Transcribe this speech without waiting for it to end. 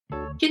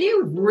Can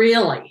you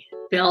really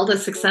build a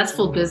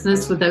successful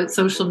business without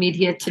social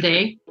media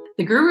today?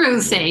 The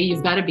gurus say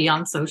you've got to be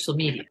on social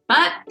media.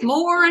 But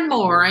more and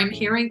more, I'm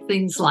hearing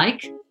things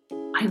like,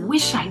 I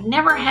wish I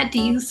never had to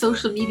use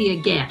social media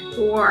again.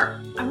 Or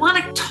I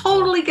want to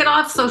totally get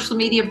off social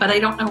media, but I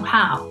don't know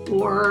how.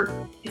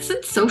 Or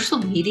isn't social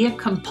media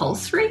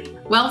compulsory?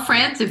 Well,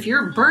 friends, if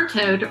you're burnt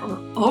out or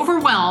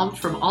overwhelmed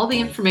from all the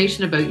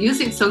information about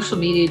using social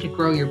media to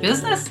grow your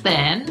business,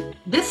 then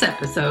this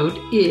episode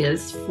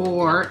is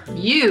for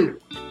you.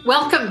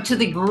 Welcome to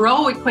the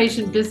Grow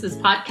Equation Business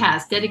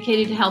Podcast,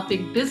 dedicated to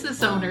helping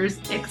business owners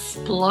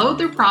explode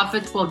their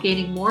profits while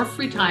gaining more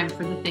free time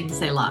for the things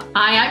they love.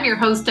 Hi, I'm your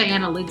host,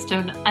 Diana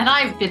Lidstone, and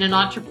I've been an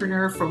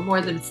entrepreneur for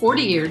more than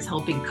 40 years,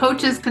 helping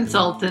coaches,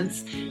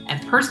 consultants,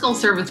 and personal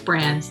service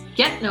brands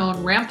get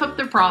known, ramp up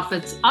their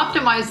profits,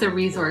 optimize their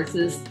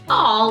resources,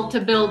 all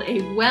to build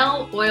a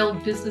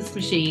well-oiled business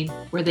machine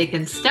where they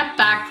can step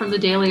back from the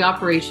daily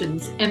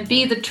operations and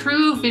be the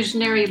true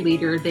visionary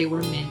leader they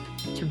were meant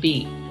to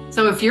be.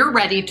 So if you're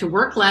ready to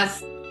work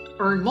less,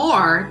 earn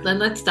more, then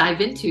let's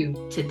dive into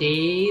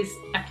today's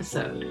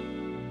episode.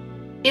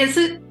 Is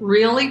it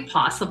really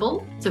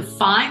possible to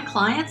find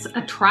clients,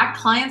 attract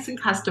clients and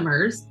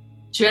customers,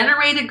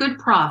 generate a good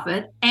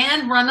profit,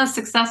 and run a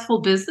successful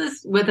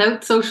business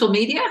without social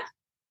media?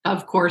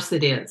 Of course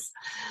it is.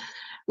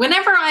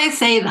 Whenever I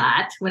say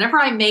that, whenever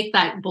I make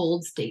that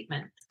bold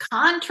statement,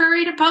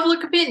 contrary to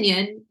public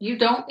opinion, you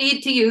don't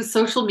need to use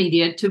social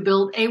media to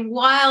build a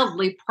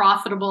wildly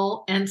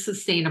profitable and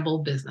sustainable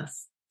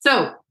business.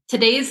 So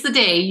today's the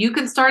day you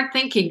can start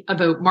thinking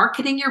about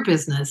marketing your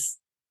business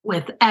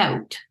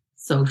without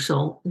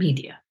social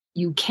media.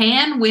 You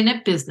can win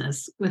a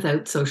business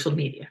without social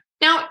media.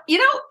 Now,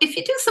 if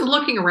you do some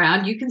looking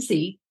around, you can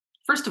see,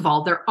 first of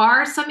all, there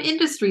are some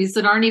industries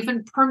that aren't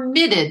even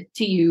permitted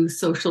to use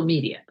social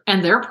media,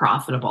 and they're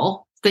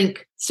profitable.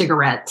 Think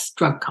cigarettes,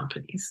 drug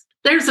companies.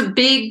 There's a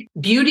big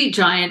beauty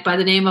giant by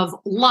the name of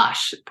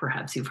Lush.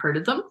 Perhaps you've heard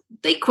of them.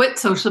 They quit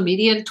social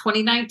media in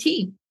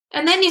 2019.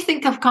 And then you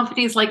think of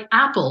companies like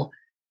Apple,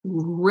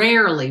 who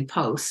rarely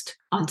post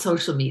on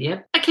social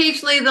media.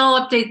 Occasionally, they'll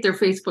update their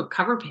Facebook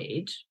cover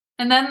page.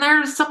 And then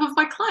there's some of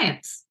my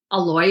clients. A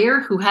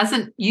lawyer who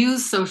hasn't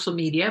used social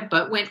media,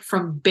 but went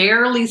from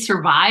barely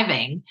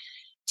surviving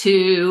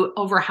to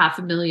over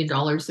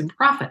 $500,000 in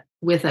profit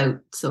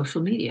without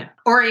social media.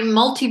 Or a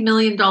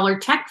multi-million-dollar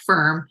tech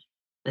firm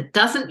that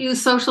doesn't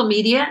use social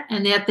media,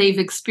 and yet they've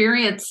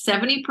experienced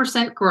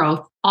 70%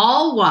 growth,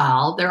 all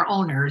while their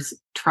owners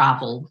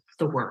travel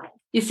the world.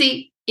 You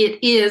see,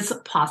 it is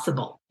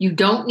possible. You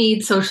don't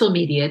need social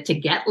media to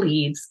get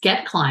leads,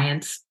 get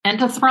clients, and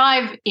to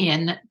thrive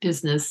in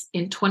business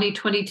in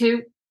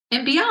 2022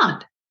 and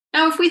beyond.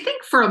 Now, if we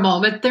think for a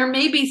moment, there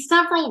may be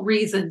several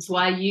reasons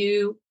why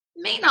you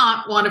may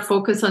not want to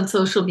focus on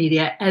social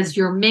media as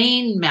your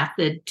main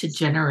method to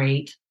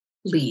generate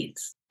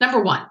leads. Number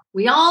one,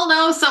 we all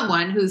know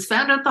someone who's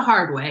found out the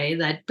hard way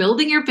that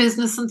building your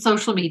business on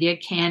social media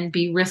can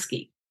be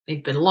risky.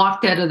 They've been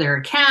locked out of their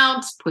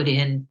accounts, put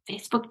in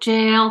Facebook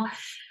jail,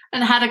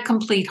 and had a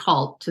complete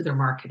halt to their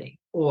marketing.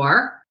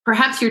 Or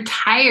perhaps you're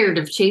tired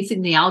of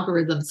chasing the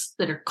algorithms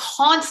that are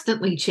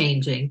constantly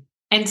changing.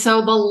 And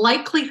so the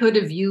likelihood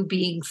of you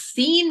being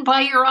seen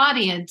by your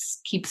audience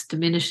keeps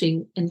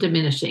diminishing and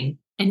diminishing.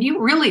 And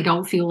you really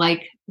don't feel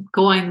like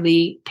going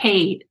the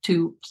pay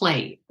to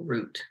play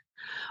route.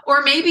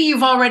 Or maybe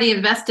you've already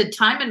invested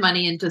time and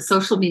money into a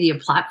social media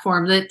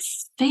platform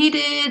that's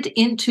faded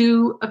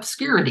into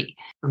obscurity.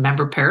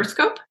 Remember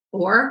Periscope?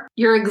 Or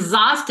you're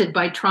exhausted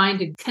by trying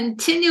to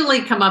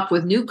continually come up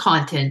with new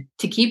content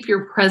to keep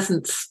your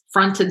presence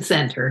front and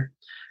center.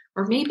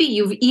 Or maybe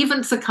you've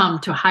even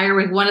succumbed to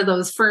hiring one of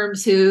those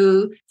firms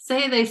who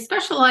say they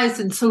specialize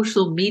in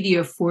social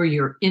media for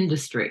your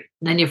industry.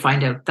 And then you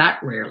find out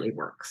that rarely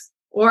works.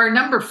 Or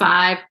number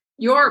 5,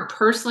 you're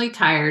personally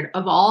tired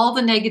of all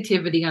the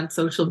negativity on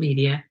social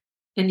media,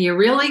 and you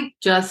really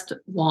just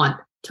want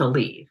to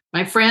leave.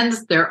 My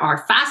friends, there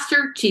are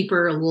faster,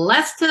 cheaper,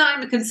 less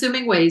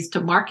time-consuming ways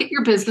to market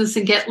your business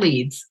and get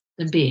leads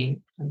than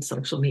being on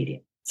social media.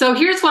 So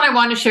here's what I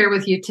want to share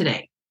with you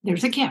today.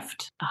 There's a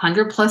gift,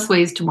 100 plus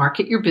ways to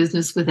market your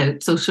business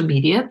without social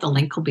media. The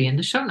link will be in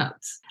the show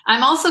notes.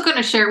 I'm also going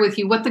to share with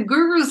you what the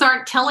gurus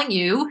aren't telling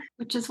you,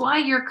 which is why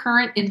your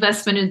current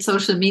investment in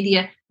social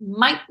media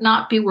might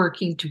not be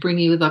working to bring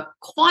you the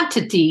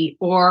quantity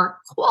or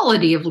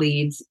quality of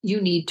leads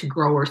you need to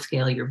grow or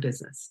scale your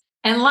business.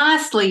 And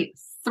lastly,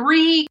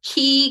 3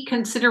 key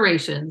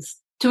considerations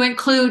to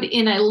include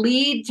in a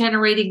lead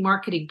generating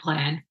marketing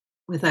plan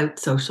without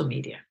social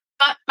media.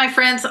 But my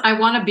friends, I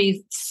want to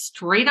be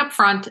straight up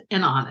front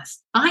and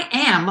honest. I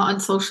am on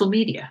social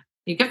media.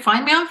 You can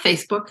find me on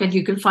Facebook and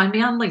you can find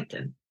me on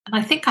LinkedIn. And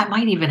I think I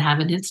might even have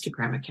an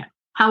Instagram account.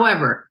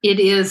 However, it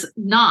is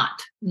not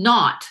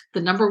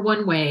the number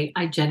one way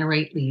I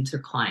generate leads or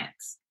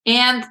clients.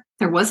 And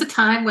there was a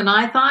time when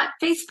I thought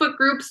Facebook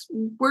groups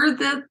were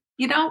the,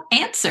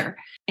 answer.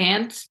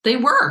 And they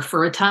were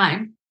for a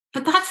time.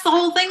 But that's the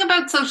whole thing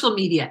about social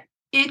media.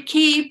 It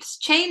keeps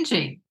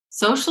changing.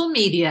 Social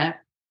media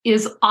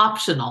is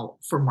optional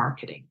for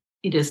marketing.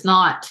 It is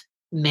not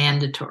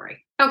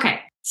mandatory. Okay,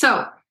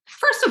 so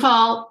first of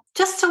all,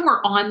 just so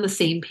we're on the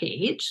same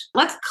page,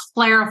 let's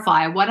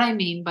clarify what I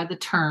mean by the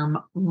term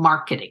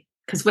marketing.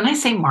 Because when I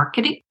say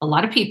marketing, a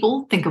lot of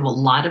people think of a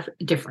lot of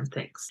different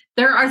things.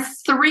 There are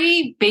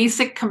three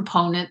basic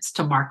components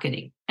to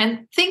marketing.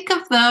 And think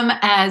of them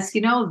as,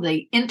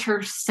 the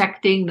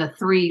intersecting, the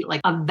three,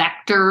 like a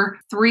vector,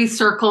 three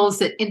circles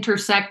that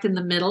intersect in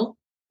the middle.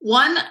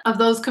 One of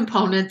those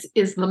components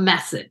is the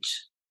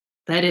message.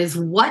 That is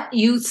what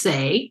you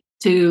say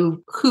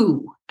to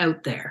who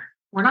out there.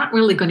 We're not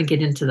really going to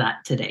get into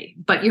that today,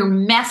 but your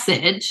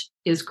message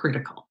is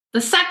critical. The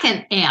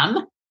second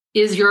M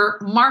is your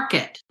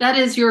market. That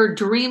is your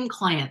dream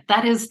client.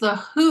 That is the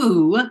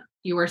who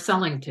you are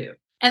selling to.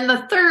 And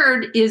the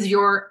third is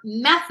your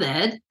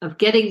method of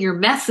getting your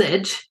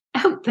message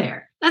out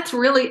there. That's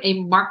really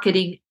a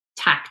marketing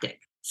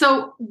tactic.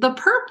 So the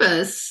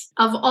purpose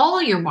of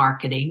all your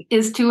marketing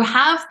is to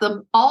have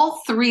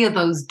all three of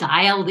those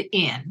dialed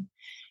in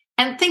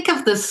and think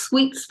of the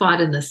sweet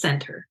spot in the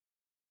center.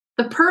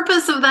 The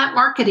purpose of that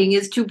marketing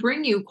is to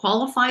bring you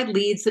qualified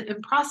leads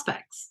and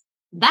prospects.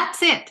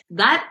 That's it.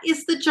 That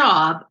is the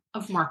job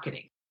of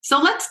marketing. So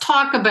let's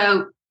talk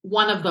about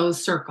one of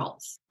those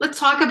circles. Let's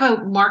talk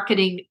about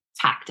marketing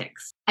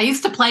tactics. I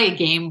used to play a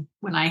game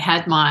when I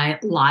had my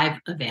live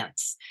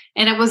events,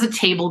 and it was a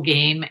table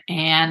game,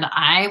 and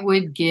I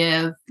would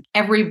give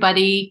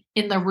everybody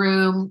in the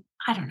room,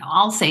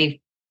 I'll say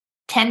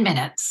 10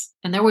 minutes,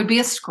 and there would be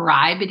a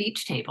scribe at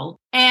each table,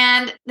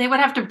 and they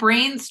would have to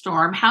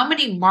brainstorm how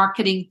many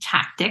marketing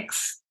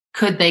tactics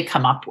could they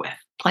come up with.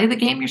 Play the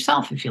game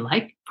yourself if you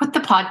like. Put the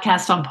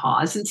podcast on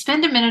pause and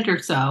spend a minute or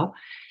so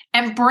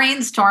and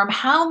brainstorm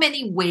how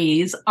many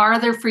ways are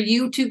there for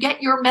you to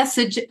get your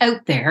message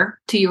out there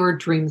to your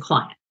dream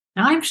client.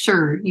 Now, I'm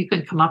sure you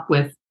can come up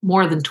with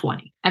more than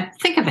 20. And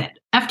think of it.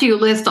 After you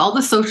list all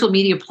the social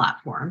media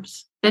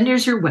platforms, then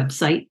there's your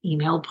website,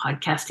 email,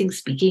 podcasting,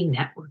 speaking,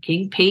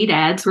 networking, paid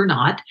ads or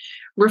not,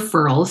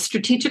 referrals,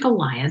 strategic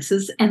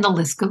alliances, and the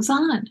list goes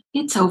on.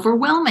 It's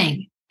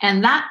overwhelming.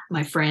 And that,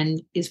 my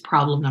friend, is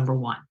problem number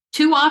one.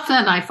 Too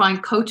often, I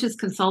find coaches,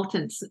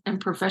 consultants, and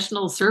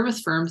professional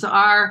service firms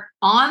are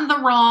on the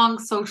wrong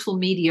social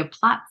media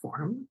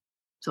platform.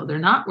 So they're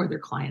not where their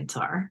clients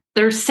are.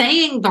 They're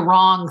saying the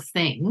wrong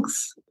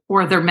things,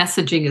 or their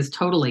messaging is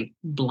totally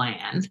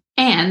bland,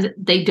 and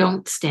they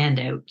don't stand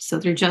out. So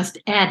they're just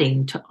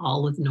adding to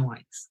all of the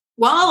noise.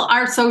 While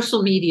our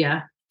social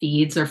media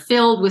feeds are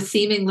filled with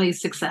seemingly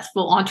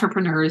successful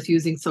entrepreneurs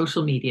using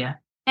social media,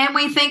 and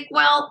we think,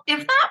 well,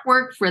 if that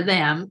worked for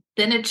them,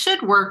 then it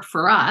should work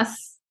for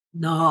us.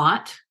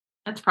 Not.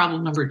 That's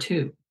problem number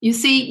two. You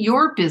see,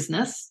 your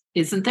business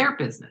isn't their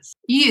business.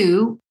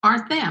 You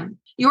aren't them.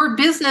 Your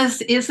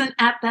business isn't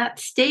at that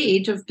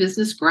stage of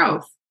business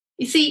growth.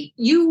 You see,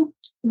 you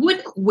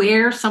wouldn't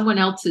wear someone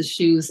else's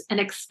shoes and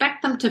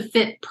expect them to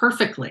fit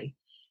perfectly.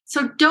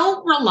 So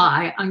don't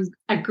rely on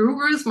a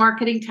guru's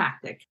marketing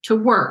tactic to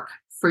work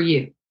for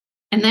you.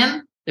 And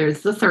then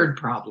there's the third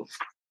problem.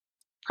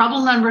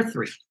 Problem number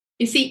three.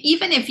 You see,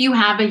 even if you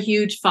have a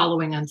huge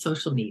following on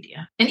social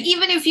media, and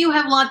even if you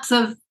have lots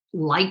of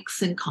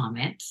likes and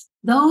comments,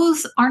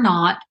 those are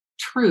not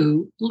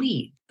true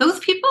leads. Those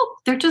people,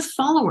 they're just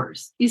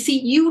followers. You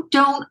see, you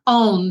don't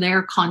own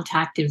their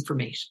contact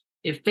information.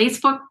 If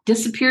Facebook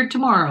disappeared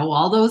tomorrow,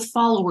 all those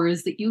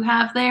followers that you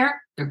have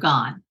there, they're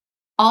gone.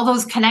 All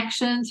those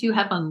connections you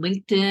have on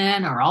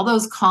LinkedIn or all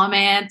those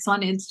comments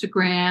on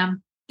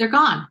Instagram, they're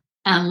gone.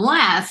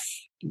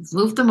 Unless you've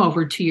moved them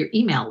over to your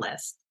email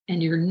list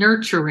and you're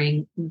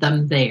nurturing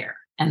them there.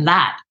 And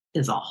that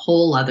is a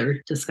whole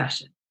other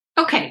discussion.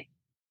 Okay,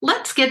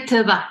 let's get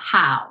to the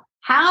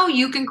how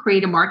you can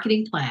create a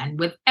marketing plan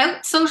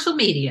without social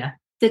media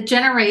that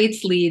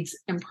generates leads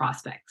and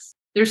prospects.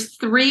 There's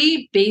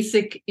three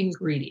basic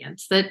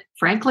ingredients that,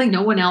 frankly,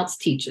 no one else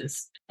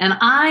teaches. And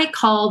I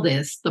call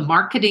this the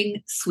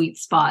marketing sweet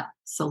spot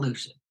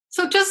solution.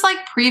 So just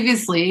like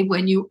previously,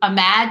 when you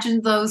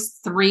imagined those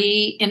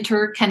three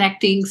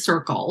interconnecting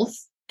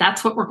circles,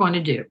 that's what we're going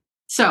to do.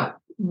 So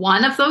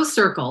one of those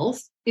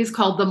circles is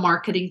called the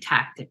marketing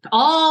tactic.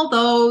 All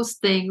those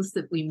things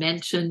that we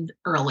mentioned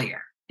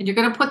earlier. And you're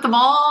going to put them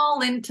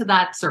all into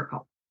that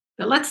circle.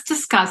 But let's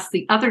discuss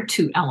the other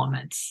two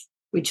elements,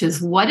 which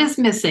is what is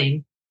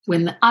missing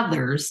when the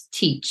others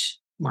teach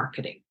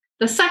marketing.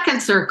 The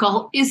second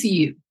circle is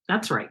you.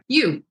 That's right.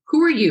 You.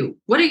 Who are you?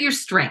 What are your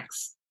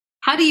strengths?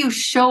 How do you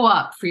show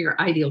up for your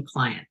ideal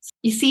clients?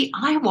 You see,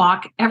 I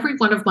walk every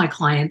one of my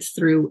clients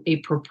through a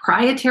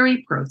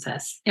proprietary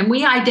process, and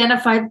we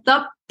identified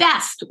the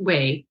best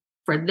way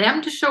for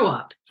them to show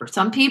up. For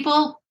some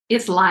people,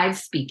 it's live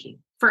speaking.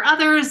 For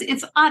others,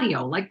 it's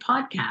audio like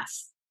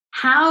podcasts.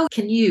 How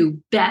can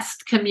you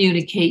best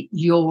communicate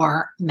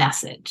your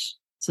message?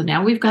 So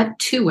now we've got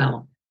two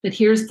elements. But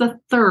here's the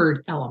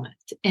third element,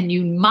 and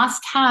you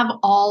must have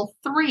all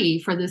three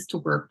for this to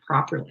work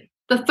properly.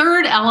 The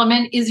third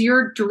element is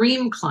your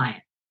dream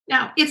client.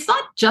 Now, it's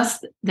not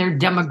just their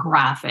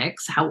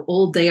demographics, how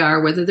old they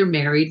are, whether they're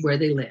married, where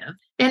they live.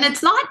 And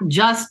it's not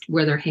just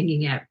where they're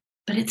hanging out,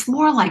 but it's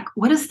more like,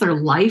 what does their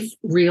life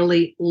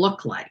really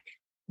look like?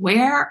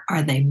 Where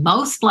are they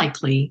most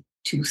likely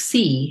to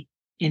see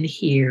and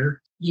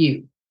hear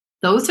you?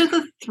 Those are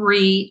the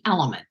 3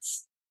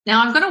 elements.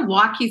 Now, I'm going to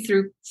walk you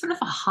through sort of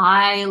a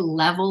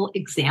high-level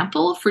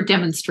example for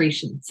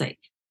demonstration's sake.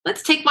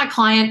 Let's take my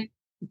client,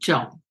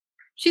 Joan.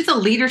 She's a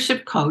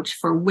leadership coach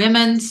for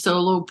women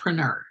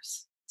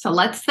solopreneurs. So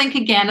let's think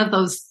again of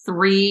those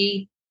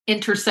 3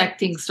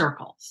 intersecting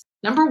circles.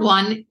 Number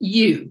 1,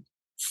 you.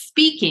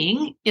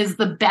 Speaking is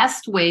the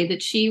best way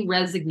that she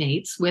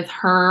resonates with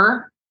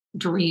her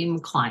dream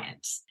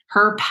clients.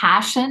 Her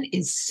passion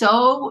is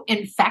so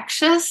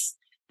infectious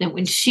that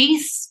when she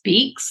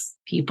speaks,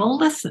 people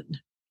listen.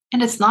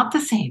 And it's not the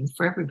same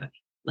for everybody.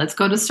 Let's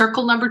go to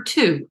circle number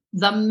 2,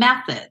 the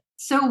method.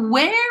 So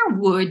where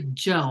would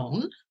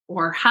Joan,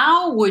 or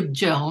how would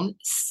Joan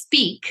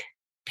speak?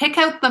 Pick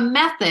out the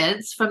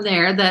methods from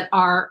there that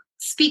are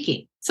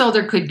speaking. So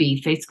there could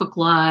be Facebook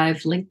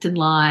Live, LinkedIn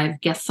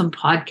Live, guests on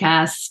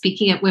podcasts,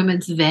 speaking at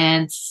women's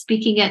events,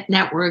 speaking at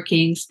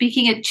networking,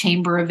 speaking at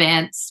chamber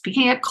events,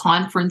 speaking at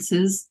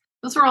conferences.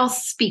 Those are all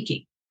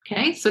speaking.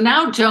 Okay, so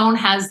now Joan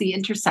has the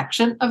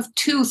intersection of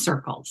 2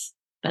 circles,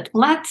 but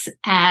let's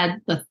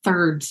add the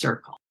 3rd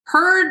circle.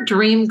 Her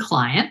dream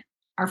client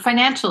are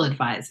financial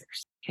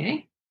advisors.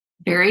 Okay,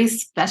 very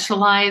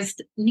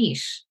specialized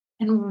niche.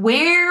 And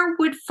where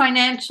would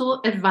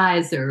financial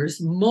advisors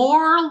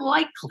more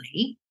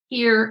likely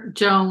hear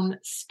Joan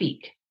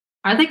speak?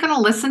 Are they going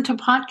to listen to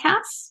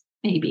podcasts?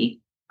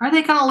 Maybe. Are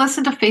they going to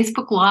listen to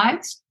Facebook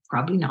Lives?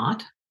 Probably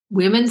not.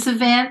 Women's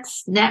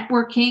events,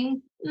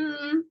 networking?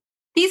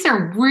 These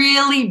are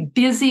really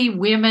busy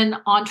women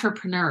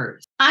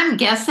entrepreneurs. I'm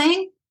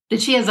guessing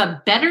that she has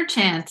a better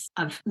chance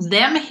of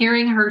them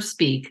hearing her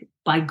speak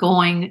by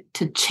going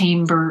to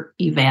chamber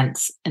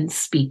events and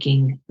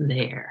speaking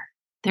there.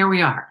 There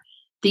we are.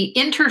 The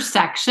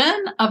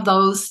intersection of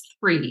those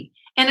 3.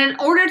 And in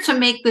order to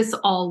make this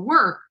all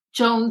work,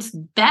 Joan's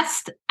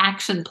best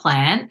action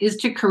plan is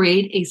to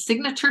create a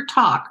signature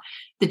talk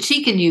that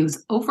she can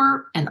use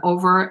over and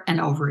over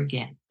and over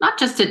again, not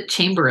just at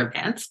chamber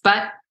events,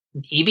 but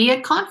maybe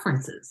at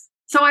conferences.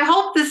 So I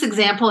hope this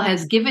example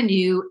has given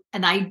you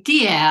an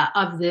idea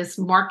of this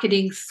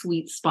marketing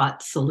sweet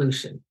spot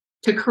solution.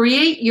 To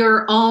create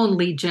your own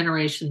lead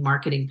generation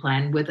marketing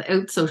plan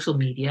without social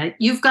media,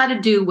 you've got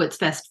to do what's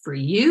best for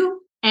you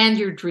and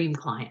your dream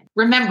client.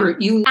 Remember,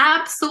 you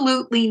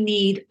absolutely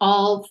need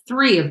all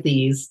 3 of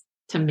these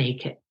to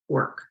make it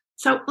work.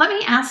 So let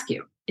me ask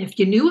you, if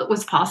you knew it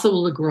was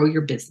possible to grow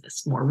your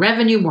business, more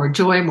revenue, more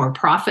joy, more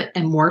profit,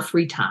 and more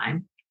free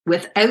time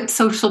without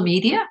social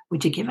media,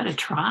 would you give it a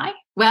try?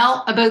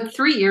 Well, about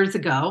 3 years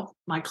ago,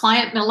 my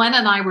client Milena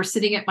and I were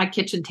sitting at my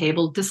kitchen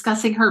table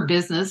discussing her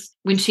business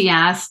when she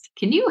asked,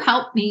 "Can you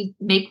help me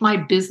make my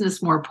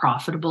business more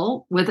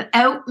profitable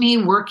without me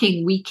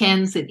working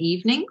weekends and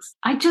evenings?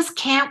 I just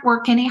can't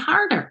work any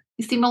harder."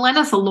 You see,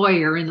 Milena's a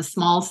lawyer in a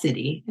small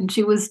city, and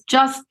she was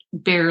just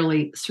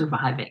barely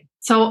surviving.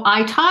 So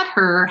I taught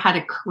her how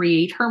to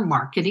create her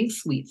marketing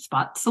sweet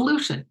spot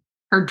solution.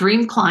 Her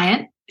dream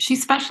client, she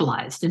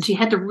specialized, and she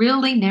had to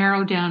really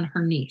narrow down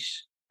her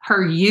niche.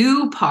 Her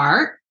you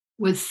part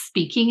was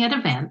speaking at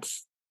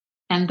events,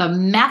 and the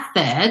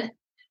method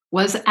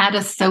was at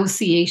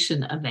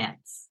association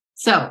events.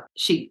 So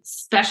she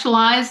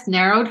specialized,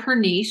 narrowed her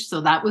niche.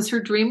 So that was her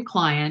dream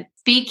client.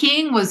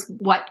 Speaking was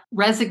what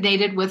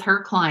resonated with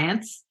her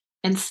clients,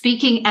 and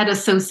speaking at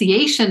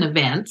association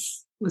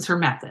events was her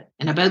method.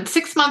 And about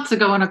 6 months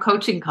ago on a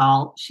coaching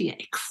call, she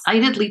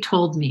excitedly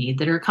told me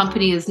that her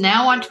company is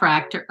now on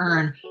track to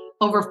earn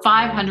over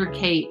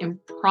 $500K in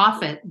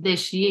profit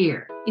this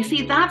year. You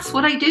see, that's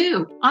what I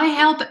do. I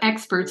help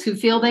experts who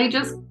feel they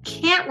just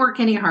can't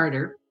work any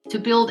harder to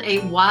build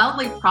a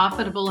wildly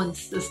profitable and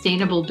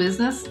sustainable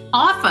business,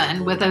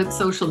 often without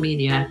social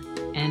media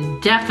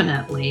and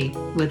definitely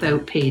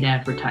without paid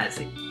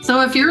advertising.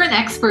 So if you're an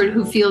expert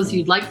who feels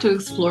you'd like to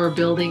explore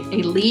building a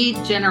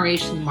lead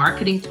generation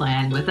marketing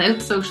plan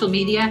without social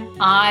media,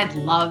 I'd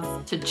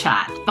love to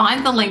chat.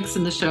 Find the links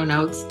in the show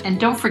notes, and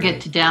don't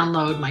forget to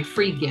download my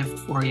free gift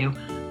for you,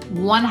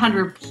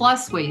 100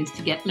 plus ways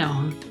to get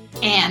known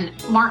and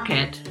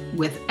market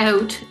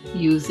without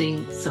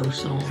using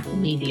social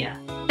media.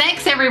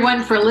 Thanks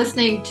everyone for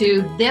listening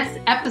to this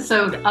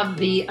episode of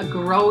the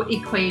Grow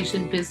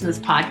Equation Business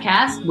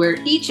Podcast, where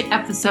each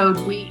episode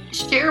we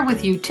share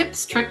with you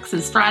tips, tricks,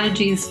 and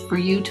strategies for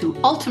you to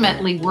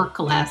ultimately work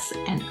less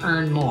and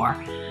earn more.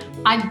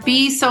 I'd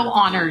be so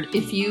honored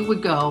if you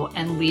would go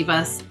and leave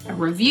us a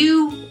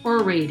review or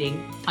a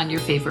rating on your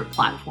favorite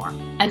platform.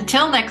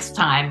 Until next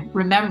time,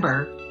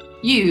 remember,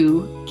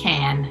 you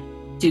can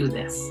do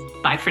this.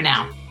 Bye for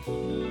now.